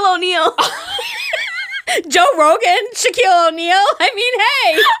 Shaquille O'Neal. Joe Rogan? Shaquille O'Neal? I mean,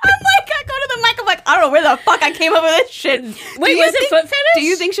 hey. I'm like, I go to the mic, I'm like, I don't know where the fuck I came up with this shit. Wait, was it foot fetish? Do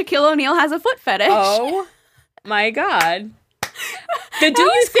you think Shaquille O'Neal has a foot fetish? Oh, my God. The do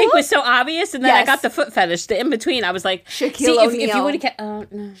you think was so obvious, and then I Yes. got the foot fetish. The in between, I was like, Shaquille see, if you O'Neal. would have kept, oh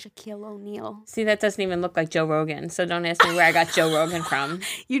no, Shaquille O'Neal. see, that doesn't even look like Joe Rogan. So don't ask me where I got Joe Rogan from.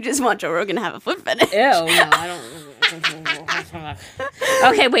 You just want Joe Rogan to have a foot fetish. Ew, no, I don't.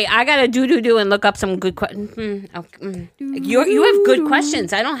 Okay, wait, I gotta do and look up some good questions. You have good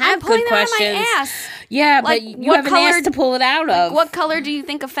questions. I don't have I'm pulling good them out of questions. my ass. Yeah, Like, but you what have an color- ass to pull it out of. What color do you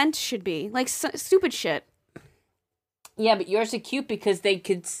think a fence should be? Like stupid shit. Yeah, but yours are cute because they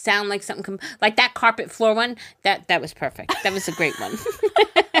could sound like something like that carpet floor one. That was perfect. That was a great one.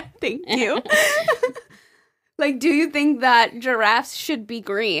 Thank you. Like, do you think that giraffes should be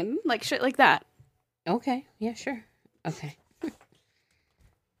green? Like shit like that. Okay. Yeah, sure. Okay.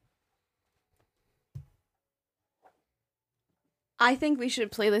 I think we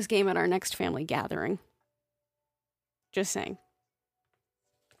should play this game at our next family gathering. Just saying.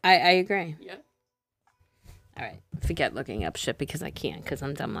 I agree. Yeah. All right. Forget looking up shit because I can't because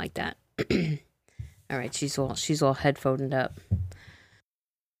I'm dumb like that. All right. She's all headphoned up.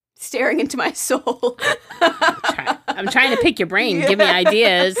 Staring into my soul. I'm trying to pick your brain. Give me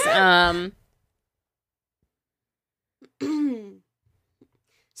ideas.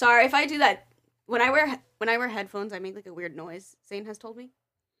 Sorry if I do that. When I wear headphones, I make like a weird noise. Zane has told me.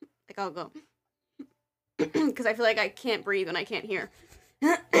 Like I'll go because I feel like I can't breathe when I can't hear.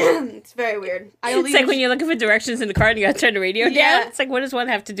 It's very weird. It's like when you're looking for directions in the car and you gotta turn the radio Yeah. down. It's like, what does one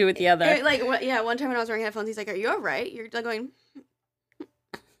have to do with the other? One time when I was wearing headphones, he's like, "Are you alright?" You're like going.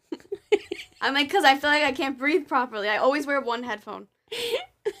 I'm like, because I feel like I can't breathe properly. I always wear one headphone.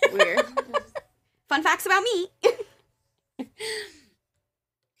 Weird. Fun facts about me.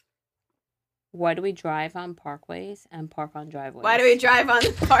 Why do we drive on parkways and park on driveways? Why do we drive on the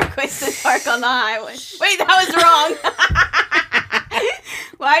parkways and park on the highway? Wait, that was wrong.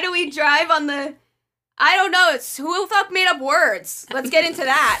 Why do we drive on the... I don't know. It's who the fuck made up words? Let's get into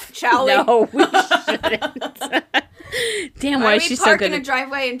that, shall we? No, we shouldn't. Damn, why is she so park good in a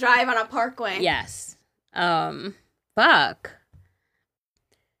driveway and drive on a parkway? Yes. Fuck.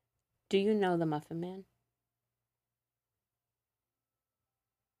 Do you know the Muffin Man?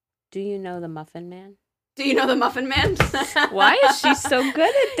 Do you know the Muffin Man? Do you know the Muffin Man? Why is she so good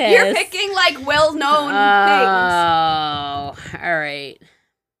at this? You're picking, like, well-known things. Oh, all right.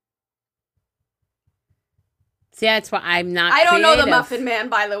 See, that's why I'm not I don't know the creative. Muffin Man,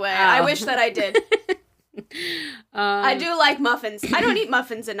 by the way. I wish that I did. I do like muffins. I don't eat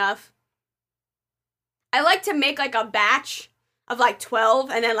muffins enough. I like to make, like, a batch of, like, 12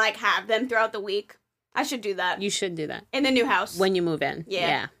 and then, like, have them throughout the week. I should do that. You should do that. In the new house. When you move in.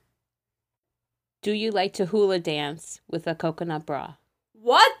 Yeah. Do you like to hula dance with a coconut bra?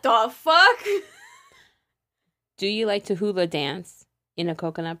 What the fuck? Do you like to hula dance in a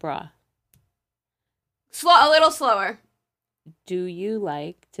coconut bra? A little slower. Do you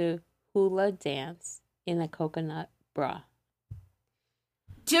like to hula dance in a coconut bra?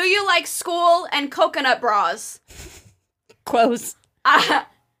 Do you like school and coconut bras? Close.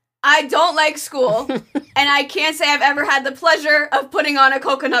 I don't like school, and I can't say I've ever had the pleasure of putting on a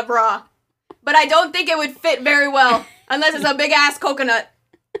coconut bra. But I don't think it would fit very well, unless it's a big-ass coconut.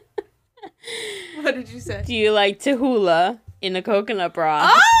 What did you say? Do you like to hula in a coconut bra?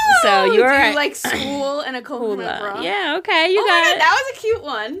 Oh! So you're Do right. you like school and a coconut Hula. bra? Yeah, okay, you Oh got my God, it. that was a cute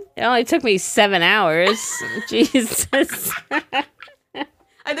one. It only took me 7 hours. Jesus. I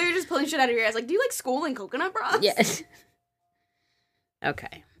thought you were just pulling shit out of your ass. Like, do you like school and coconut bras? Yes.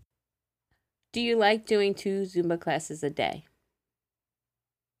 Okay. Do you like doing 2 Zumba classes a day?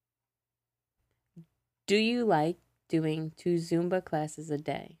 Do you like doing 2 Zumba classes a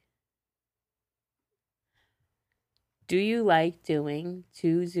day? Do you like doing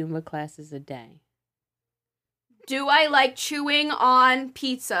 2 Zumba classes a day? Do I like chewing on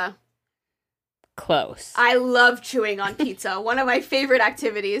pizza? Close. I love chewing on pizza. One of my favorite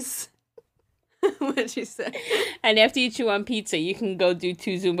activities. What did you say? And after you chew on pizza, you can go do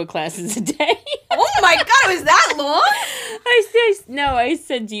 2 Zumba classes a day. Oh my God, it was that long? I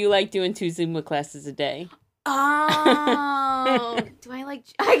said, do you like doing 2 Zumba classes a day? Oh. Do I like...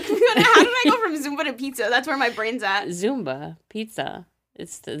 how did I go from Zumba to pizza? That's where my brain's at. Zumba, pizza.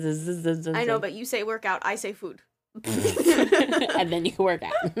 It's the I know, but you say workout, I say food. and then you can work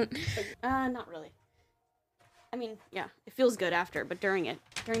out. Not really. I mean, yeah, it feels good after, but during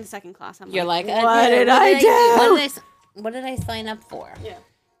the second class, I'm You're like, what did I do? What did I sign up for? Yeah.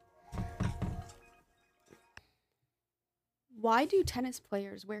 Why do tennis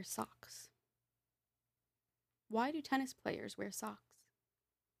players wear socks? Why do tennis players wear socks?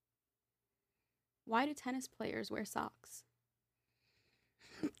 Why do tennis players wear socks?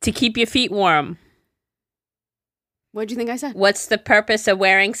 To keep your feet warm. What do you think I said? What's the purpose of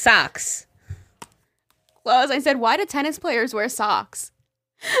wearing socks? Close. I said, why do tennis players wear socks?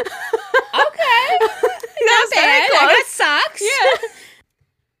 Okay. Not bad. I got socks. Yeah.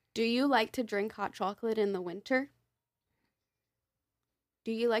 Do you like to drink hot chocolate in the winter?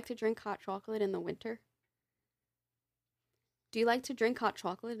 Do you like to drink hot chocolate in the winter? Do you like to drink hot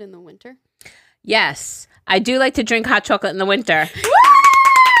chocolate in the winter? Yes, I do like to drink hot chocolate in the winter.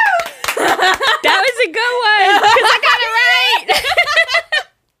 That was a good one because I got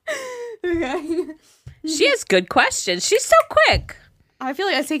it right. Okay. She has good questions. She's so quick. I feel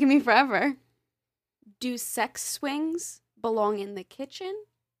like that's taking me forever. Do sex swings belong in the kitchen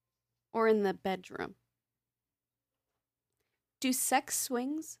or in the bedroom? Do sex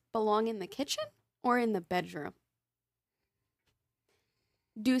swings belong in the kitchen or in the bedroom?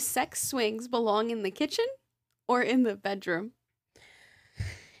 Do sex swings belong in the kitchen or in the bedroom?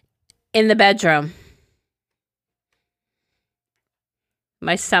 In the bedroom.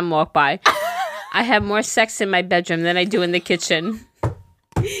 My son walked by. I have more sex in my bedroom than I do in the kitchen.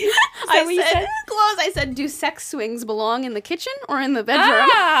 I said, do sex swings belong in the kitchen or in the bedroom?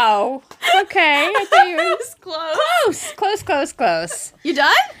 Oh, okay. I thought you were close. You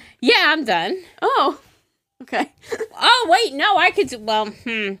done? Yeah, I'm done. Oh, okay. Oh, wait, no, I could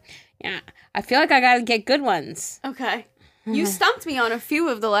do, yeah. I feel like I gotta get good ones. Okay. You stumped me on a few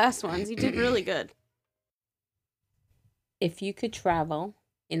of the last ones. You did really good. If you could travel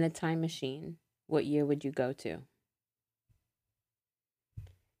in a time machine, what year would you go to?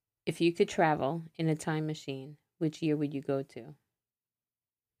 If you could travel in a time machine, which year would you go to?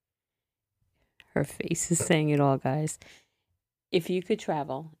 Her face is saying it all, guys. If you could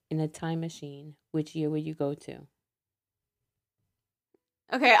travel in a time machine, which year would you go to?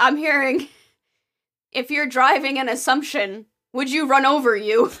 Okay, I'm hearing, if you're driving an assumption, would you run over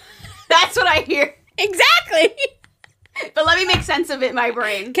you? That's what I hear. Exactly. But let me make sense of it in my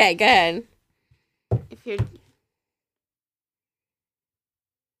brain. Okay, go ahead. If you're...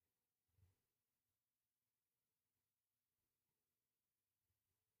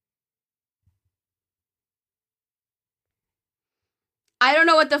 I don't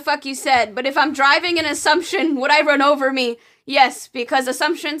know what the fuck you said, but if I'm driving an assumption, would I run over me? Yes, because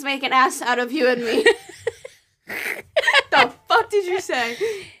assumptions make an ass out of you and me. The fuck did you say?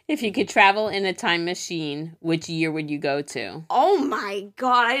 If you could travel in a time machine, which year would you go to? Oh my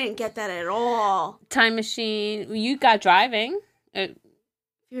god, I didn't get that at all. Time machine, you got driving. If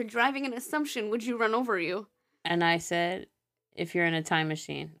you're driving an assumption, would you run over you? And I said, if you're in a time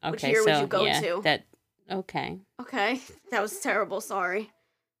machine. Okay, which year would you go to? Okay. Okay, that was terrible, sorry.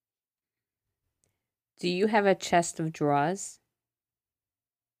 Do you have a chest of drawers?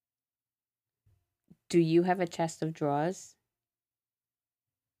 Do you have a chest of drawers?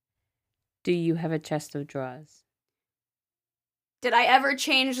 Do you have a chest of drawers? Did I ever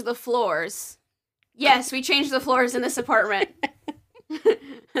change the floors? Yes, we changed the floors in this apartment.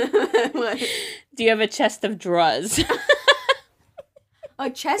 What? Do you have a chest of drawers? A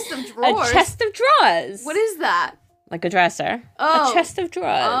chest of drawers? A chest of drawers. What is that? Like a dresser. Oh. A chest of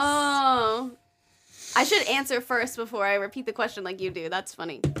drawers. Oh. I should answer first before I repeat the question like you do. That's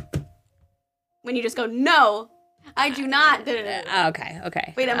funny. When you just go, no, I do not.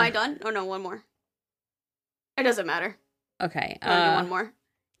 Okay. Wait, am I done? Oh, no, one more. It doesn't matter. Okay. One more.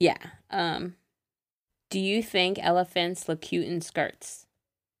 Yeah. Do you think elephants look cute in skirts?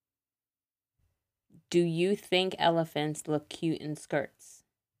 Do you think elephants look cute in skirts?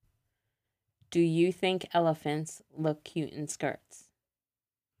 Do you think elephants look cute in skirts?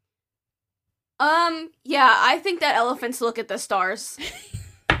 Yeah, I think that elephants look at the stars.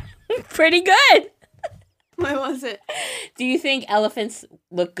 Pretty good. What was it? Do you think elephants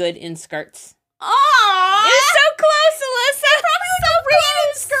look good in skirts? Aww! You're so close, Alyssa. Probably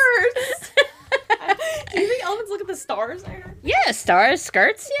skirts. Do you think elephants look at the stars? Yeah, stars,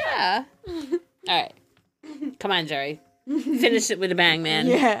 skirts, yeah. All right. Come on, Jerry. Finish it with a bang, man.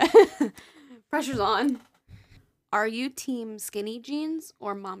 Yeah. Pressure's on. Are you team skinny jeans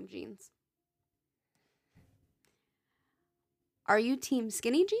or mom jeans? Are you team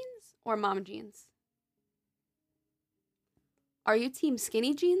skinny jeans or mom jeans? Are you team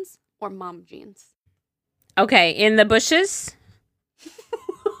skinny jeans or mom jeans? Okay, in the bushes?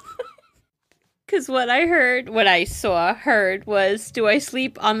 Because what I heard was, do I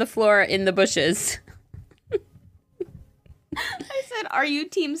sleep on the floor in the bushes? I said, are you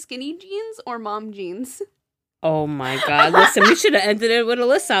team skinny jeans or mom jeans? Oh my God. Listen, we should have ended it with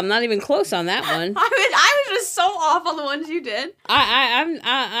Alyssa. I'm not even close on that one. I was just so off on the ones you did.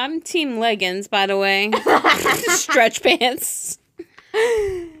 I'm team leggings, by the way. Stretch pants.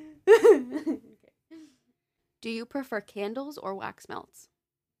 Do you prefer candles or wax melts?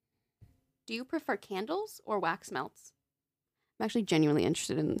 Do you prefer candles or wax melts? I'm actually genuinely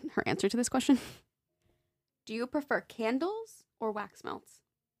interested in her answer to this question. Do you prefer candles or wax melts?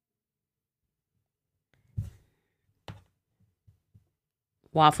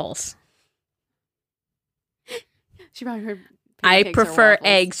 Waffles. She probably heard I pancakes or prefer waffles.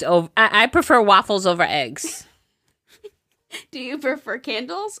 eggs over. I prefer waffles over eggs. Do you prefer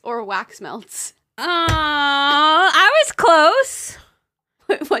candles or wax melts? I was close.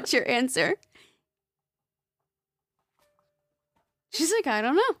 What's your answer? She's like, I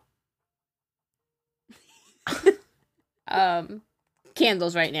don't know.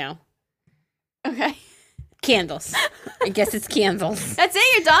 Candles right now. Okay. Candles. I guess it's candles. That's it?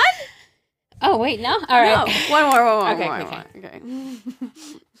 You're done? Oh, wait, no? All right. No. One more. Okay. Okay.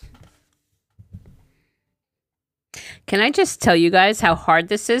 Can I just tell you guys how hard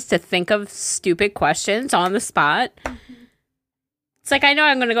this is to think of stupid questions on the spot? It's like, I know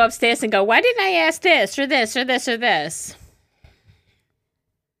I'm going to go upstairs and go, why didn't I ask this or this or this or this?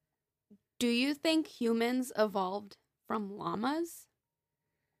 Do you think humans evolved from llamas?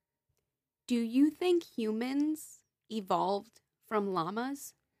 Do you think humans evolved from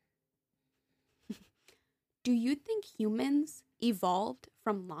llamas? Do you think humans evolved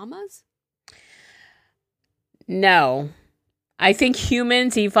from llamas? No. I think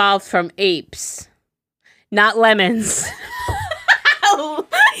humans evolved from apes, not lemons.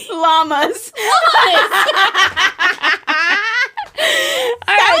 Llamas.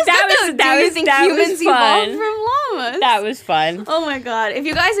 Humans evolved from llamas? That was fun. Oh my god. If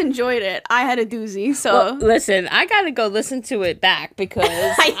you guys enjoyed it, I had a doozy, so Well, listen, I gotta go listen to it back because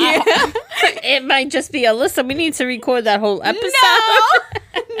Yeah. it might just be Alyssa. We need to record that whole episode.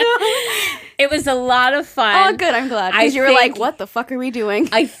 No. It was a lot of fun. Oh good, I'm glad. I Because you were think- like, what the fuck are we doing?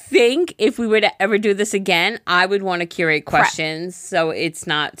 I think if we were to ever do this again, I would want to curate questions so it's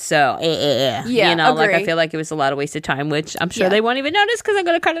not so Yeah, you know, like I agree. feel like it was a lot of wasted time, which I'm sure Yeah. they won't even notice because I'm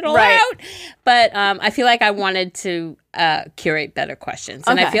going to cut it all Right. out. But I feel like I wanted to curate better questions,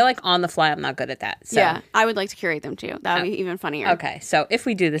 and I Okay. feel like on the fly I'm not good at that. So. Yeah, I would like to curate them too. That would be even funnier. Okay, so if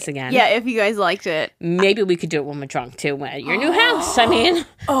we do this again, Yeah, if you guys liked it. maybe we could do it when we're drunk too at your new house. I mean,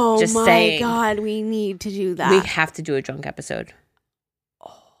 Oh Just my saying. god, we need to do that. we have to do a drunk episode.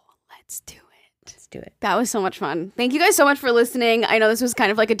 Let's do it. Let's do it. That was so much fun. Thank you guys so much for listening. I know this was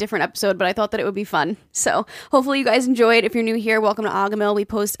kind of like a different episode, but I thought that it would be fun. So hopefully you guys enjoyed. If you're new here, welcome to Agahmil. We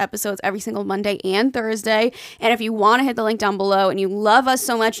post episodes every single Monday and Thursday. And if you want to hit the link down below and you love us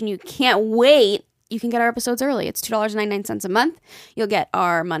so much and you can't wait, you can get our episodes early. It's $2.99 a month. You'll get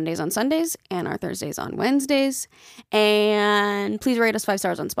our Mondays on Sundays and our Thursdays on Wednesdays. And please rate us 5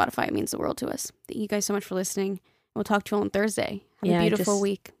 stars on Spotify. It means the world to us. Thank you guys so much for listening. We'll talk to you on Thursday. Have Yeah, a I beautiful just-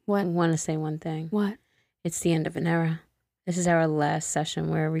 week. I What? want to say one thing. What? It's the end of an era. This is our last session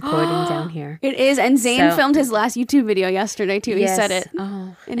we're recording down here. It is. And Zane So- filmed his last YouTube video yesterday, too. He said it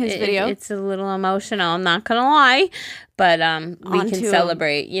Oh, in his video. It's a little emotional, I'm not going to lie. But we On can to-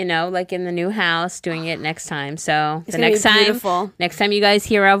 celebrate, you know, like in the new house, doing it next time. So It's the gonna be next beautiful. time you guys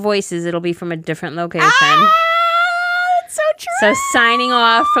hear our voices, it'll be from a different location. It's so true. So signing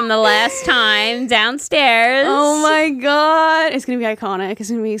off from the last time downstairs. Oh my God. It's going to be iconic. It's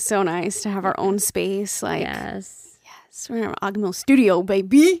going to be so nice to have our own space. Like, Yes. we're in our Agahmil studio,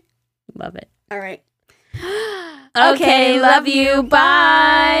 baby. Love it. All right. Okay, love you.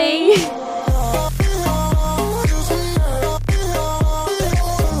 Bye.